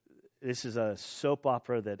like this is a soap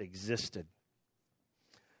opera that existed.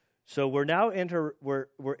 So we're now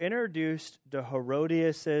we're introduced to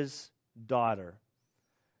Herodias' daughter.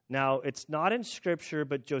 Now, it's not in Scripture,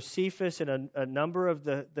 but Josephus and a number of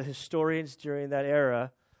the historians during that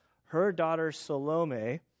era her daughter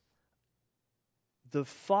Salome, the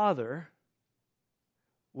father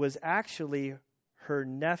was actually her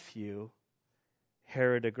nephew,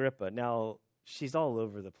 Herod Agrippa. Now, she's all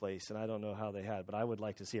over the place, and I don't know how they had, but I would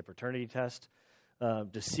like to see a paternity test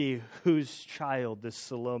to see whose child this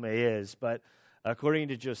Salome is. But according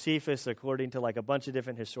to Josephus, according to like a bunch of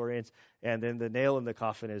different historians, and then the nail in the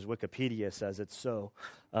coffin is Wikipedia says it's so.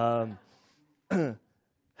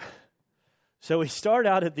 So we start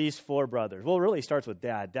out at these four brothers. Well, it really starts with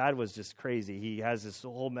Dad. Dad was just crazy. He has this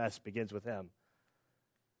whole mess begins with him.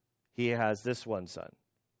 He has this one son.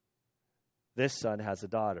 This son has a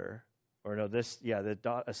daughter.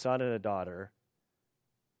 A son and a daughter.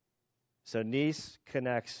 So niece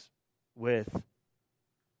connects with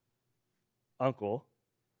uncle,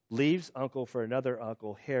 leaves uncle for another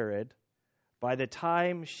uncle, Herod. By the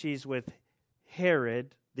time she's with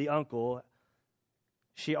Herod, the uncle,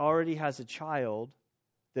 she already has a child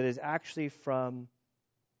that is actually from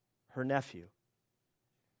her nephew.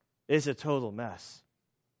 It's a total mess.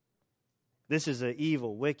 This is an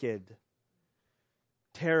evil, wicked,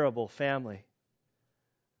 terrible family.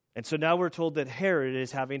 And so now we're told that Herod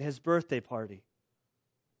is having his birthday party.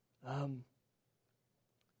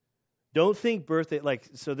 Don't think birthday,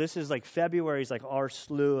 so this is like February is like our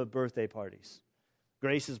slew of birthday parties.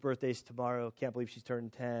 Grace's birthday's tomorrow. Can't believe she's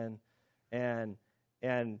turned 10. And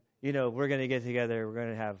we're going to get together. We're going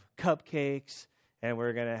to have cupcakes, and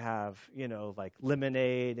we're going to have, like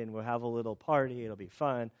lemonade, and we'll have a little party. It'll be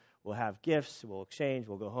fun. We'll have gifts. We'll exchange.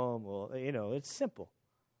 We'll go home. It's simple.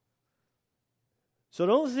 So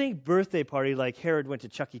don't think birthday party like Herod went to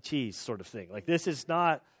Chuck E. Cheese sort of thing. Like this is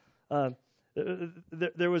not,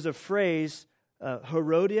 there was a phrase,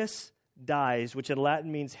 Herodias dies, which in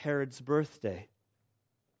Latin means Herod's birthday.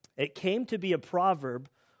 It came to be a proverb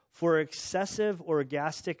for excessive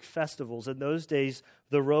orgastic festivals. In those days,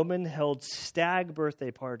 the Roman held stag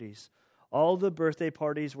birthday parties. All the birthday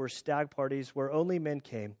parties were stag parties where only men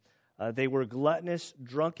came. They were gluttonous,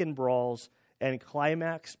 drunken brawls, and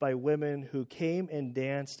climaxed by women who came and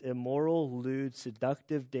danced immoral, lewd,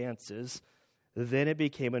 seductive dances. Then it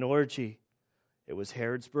became an orgy. It was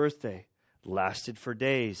Herod's birthday. It lasted for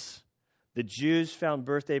days. The Jews found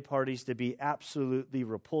birthday parties to be absolutely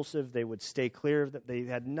repulsive. They would stay clear of them. They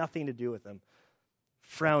had nothing to do with them.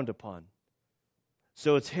 Frowned upon.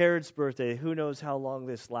 So it's Herod's birthday. Who knows how long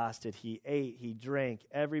this lasted? He ate, he drank.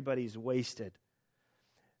 Everybody's wasted.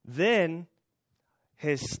 Then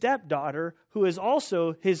his stepdaughter, who is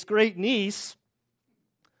also his great niece,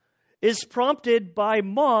 is prompted by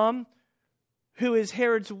mom, who is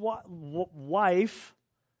Herod's wife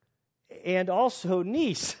and also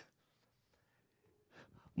niece.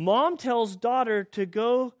 Mom tells daughter to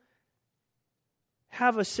go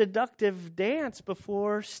have a seductive dance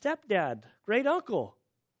before stepdad, great uncle.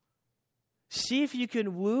 See if you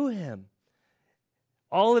can woo him.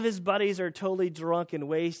 All of his buddies are totally drunk and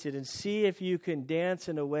wasted, and see if you can dance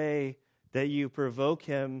in a way that you provoke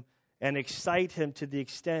him and excite him to the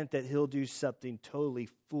extent that he'll do something totally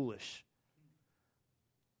foolish.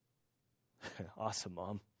 Awesome,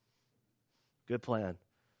 Mom. Good plan.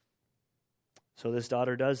 So this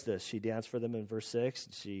daughter does this. She danced for them in verse 6.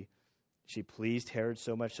 She pleased Herod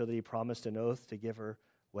so much so that he promised an oath to give her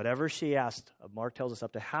whatever she asked. Mark tells us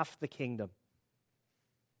up to half the kingdom.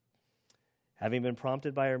 Having been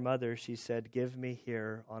prompted by her mother, she said, "Give me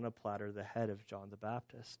here on a platter the head of John the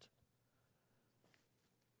Baptist."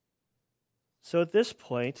 So at this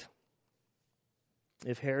point,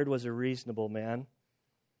 if Herod was a reasonable man,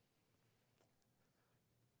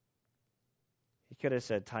 he could have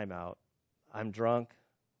said, "Time out. I'm drunk.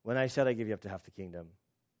 When I said I give you up to half the kingdom,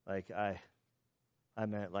 I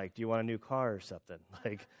meant do you want a new car or something?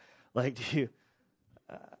 Do you?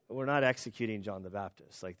 We're not executing John the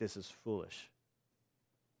Baptist. This is foolish."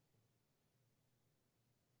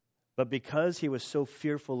 But because he was so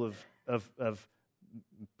fearful of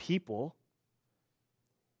people,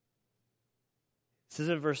 it says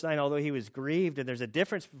in verse 9, although he was grieved, and there's a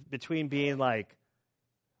difference between being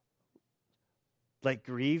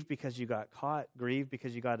grieved because you got caught, grieved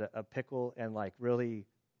because you got a pickle, and really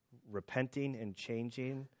repenting and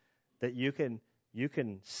changing. That you can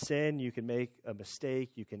sin, you can make a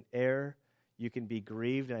mistake, you can err, you can be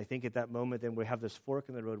grieved. And I think at that moment, then we have this fork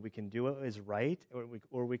in the road. We can do what is right,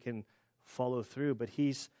 or we can follow through. But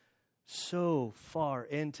he's so far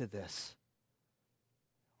into this.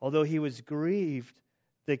 Although he was grieved,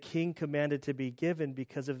 the king commanded to be given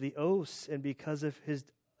because of the oaths and because of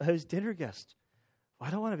his dinner guest.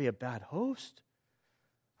 I don't want to be a bad host.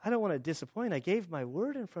 I don't want to disappoint. I gave my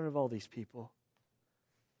word in front of all these people.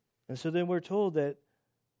 And so then we're told that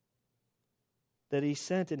that he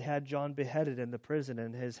sent and had John beheaded in the prison,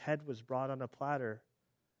 and his head was brought on a platter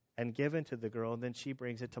and given to the girl, and then she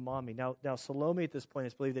brings it to mommy. Now Salome at this point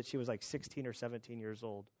is believed that she was like 16 or 17 years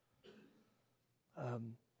old.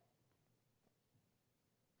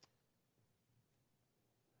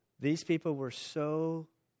 These people were so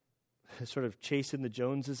sort of chasing the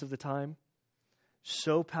Joneses of the time,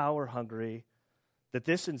 so power hungry, that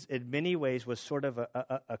this in many ways was sort of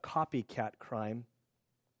a copycat crime.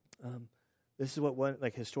 This is what one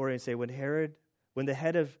historians say: when the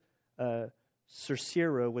head of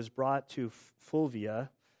Circera was brought to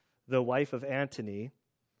Fulvia, the wife of Antony,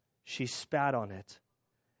 she spat on it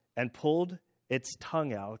and pulled its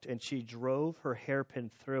tongue out, and she drove her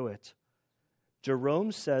hairpin through it.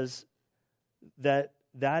 Jerome says that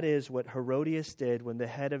is what Herodias did when the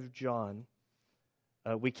head of John.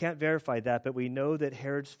 We can't verify that, but we know that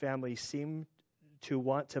Herod's family seemed to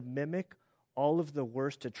want to mimic all of the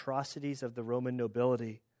worst atrocities of the Roman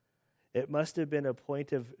nobility. It must have been a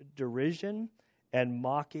point of derision and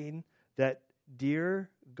mocking that dear,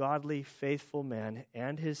 godly, faithful man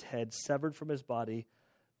and his head severed from his body.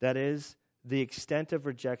 That is the extent of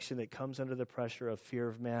rejection that comes under the pressure of fear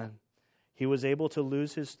of man. He was able to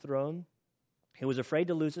lose his throne. He was afraid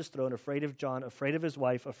to lose his throne, afraid of John, afraid of his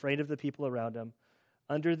wife, afraid of the people around him.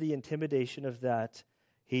 Under the intimidation of that,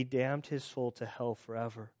 he damned his soul to hell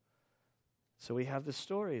forever. So we have the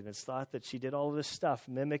story, and it's thought that she did all of this stuff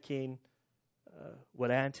mimicking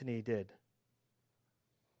what Antony did.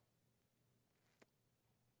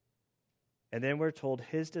 And then we're told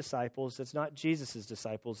his disciples, it's not Jesus'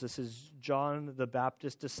 disciples, this is John the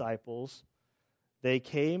Baptist's disciples. They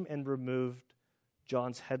came and removed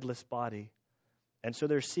John's headless body. And so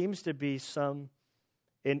there seems to be some,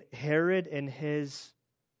 in Herod and his,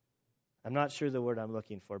 I'm not sure the word I'm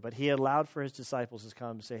looking for, but he allowed for his disciples to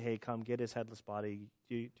come and say, hey, come get his headless body,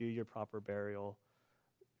 do your proper burial.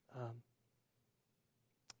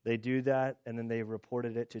 They do that, and then they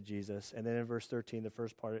reported it to Jesus. And then in verse 13, the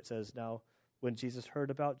first part, it says, now, when Jesus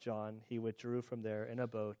heard about John, he withdrew from there in a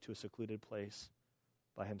boat to a secluded place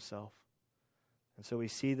by himself. And so we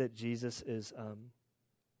see that Jesus is,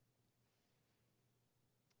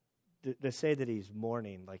 to say that he's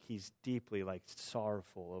mourning, like he's deeply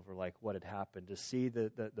sorrowful over what had happened, to see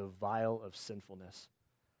the vial of sinfulness.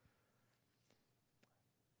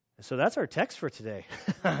 And so that's our text for today.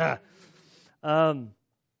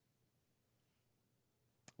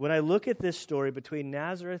 When I look at this story between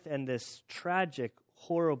Nazareth and this tragic,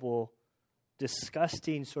 horrible,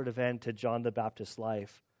 disgusting sort of end to John the Baptist's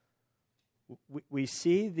life, we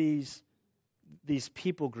see these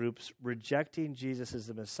people groups rejecting Jesus as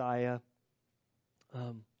the Messiah.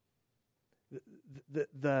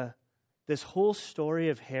 This whole story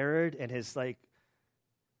of Herod and his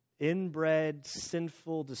inbred,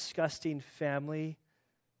 sinful, disgusting family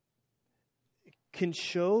can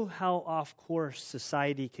show how off course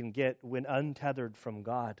society can get when untethered from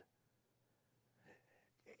God.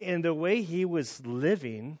 And the way he was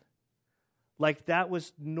living, that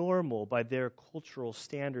was normal by their cultural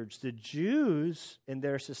standards. The Jews in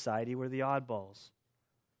their society were the oddballs.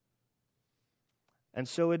 And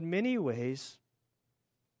so in many ways,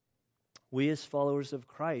 we as followers of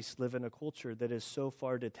Christ live in a culture that is so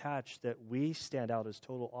far detached that we stand out as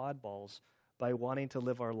total oddballs by wanting to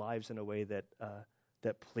live our lives in a way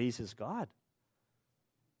that pleases God.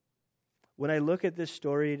 When I look at this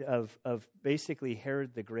story of basically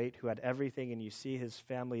Herod the Great, who had everything, and you see his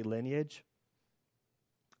family lineage,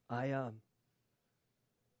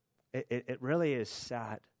 it really is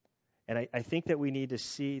sad. And I think that we need to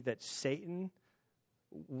see that Satan,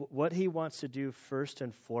 what he wants to do first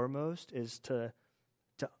and foremost is to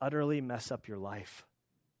utterly mess up your life.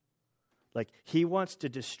 He wants to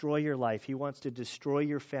destroy your life. He wants to destroy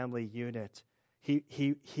your family unit.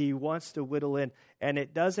 He wants to whittle in. And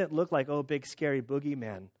it doesn't look like, oh, big scary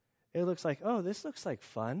boogeyman. It looks like, oh, this looks like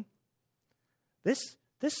fun. This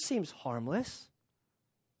seems harmless.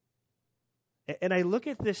 And I look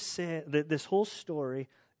at this whole story,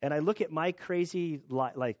 and I look at my crazy,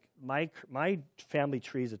 my family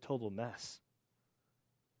tree is a total mess.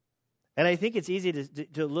 And I think it's easy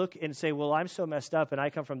to look and say, well, I'm so messed up and I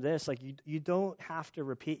come from this. You don't have to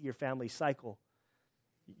repeat your family cycle.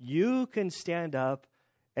 You can stand up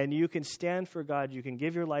and you can stand for God. You can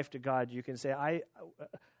give your life to God. You can say,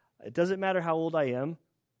 it doesn't matter how old I am.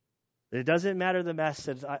 It doesn't matter the mess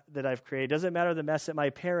that I've created. It doesn't matter the mess that my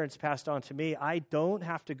parents passed on to me. I don't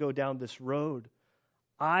have to go down this road.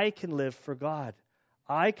 I can live for God.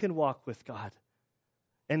 I can walk with God.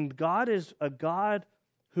 And God is a God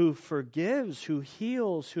who forgives, who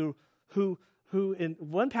heals, who who in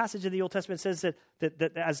one passage of the Old Testament says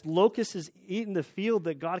that as locusts has eaten the field,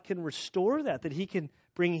 that God can restore that he can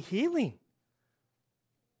bring healing.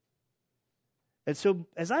 And so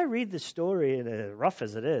as I read this story, and rough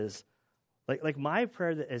as it is, like my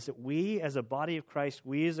prayer is that we as a body of Christ,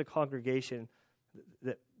 we as a congregation,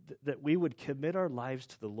 that we would commit our lives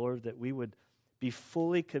to the Lord, that we would be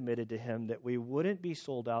fully committed to him, that we wouldn't be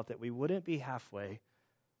sold out, that we wouldn't be halfway,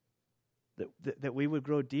 that we would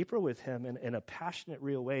grow deeper with him in a passionate,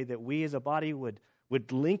 real way, that we as a body would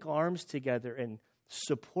link arms together and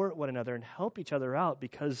support one another and help each other out,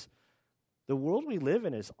 because the world we live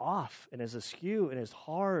in is off and is askew and is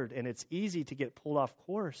hard and it's easy to get pulled off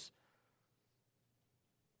course.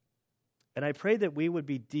 And I pray that we would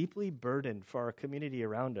be deeply burdened for our community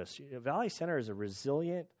around us. Valley Center is a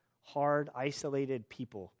resilient, hard, isolated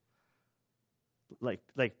people.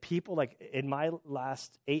 Like people, like in my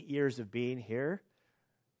last 8 years of being here,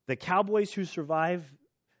 the cowboys who survive,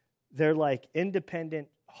 they're like independent,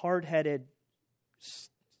 hard-headed,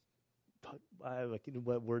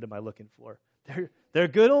 what word am I looking for? They're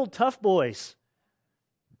good old tough boys.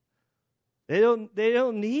 They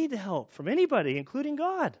don't need help from anybody, including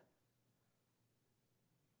God.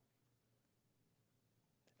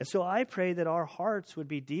 And so I pray that our hearts would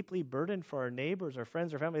be deeply burdened for our neighbors, our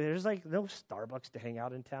friends, our family. There's like no Starbucks to hang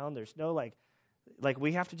out in town. There's no like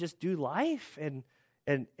we have to just do life and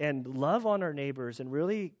love on our neighbors and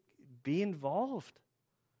really be involved.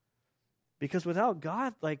 Because without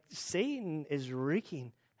God, like Satan is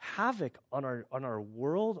wreaking havoc on our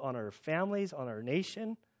world, on our families, on our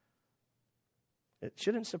nation. It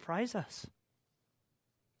shouldn't surprise us.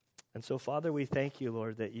 And so, Father, we thank you,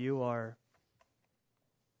 Lord, that you are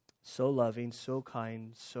so loving, so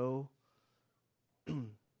kind, so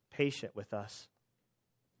patient with us.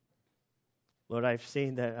 Lord, I've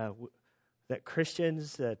seen that that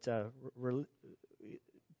Christians that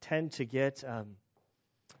tend to get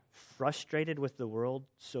frustrated with the world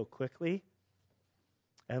so quickly.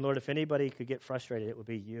 And Lord, if anybody could get frustrated, it would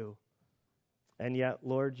be you. And yet,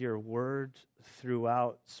 Lord, your word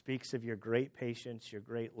throughout speaks of your great patience, your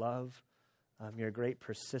great love, your great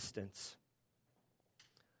persistence.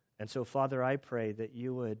 And so, Father, I pray that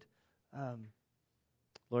you would,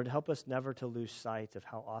 Lord, help us never to lose sight of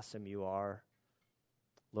how awesome you are.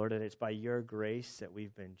 Lord, and it's by your grace that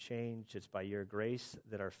we've been changed. It's by your grace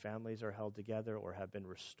that our families are held together or have been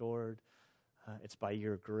restored. It's by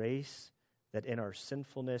your grace that in our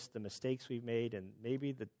sinfulness, the mistakes we've made, and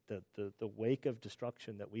maybe the wake of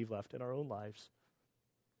destruction that we've left in our own lives,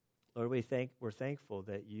 Lord, we're thankful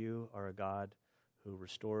that you are a God who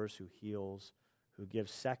restores, who heals, who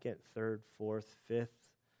gives second, third, fourth, fifth,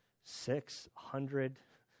 600,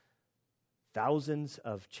 thousands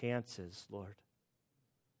of chances, Lord.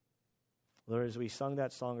 Lord, as we sung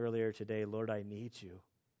that song earlier today, Lord, I need you.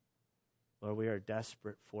 Lord, we are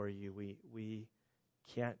desperate for you. We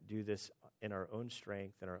can't do this in our own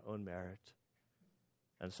strength and our own merit.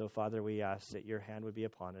 And so, Father, we ask that your hand would be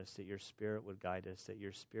upon us, that your Spirit would guide us, that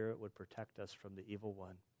your Spirit would protect us from the evil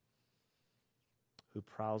one who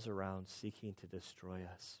prowls around seeking to destroy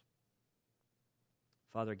us.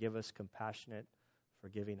 Father, give us compassionate,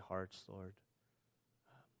 forgiving hearts, Lord.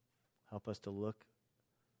 Help us to look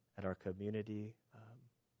at our community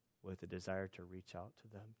with a desire to reach out to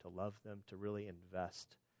them, to love them, to really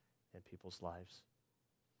invest in people's lives.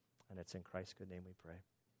 And it's in Christ's good name we pray.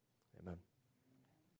 Amen.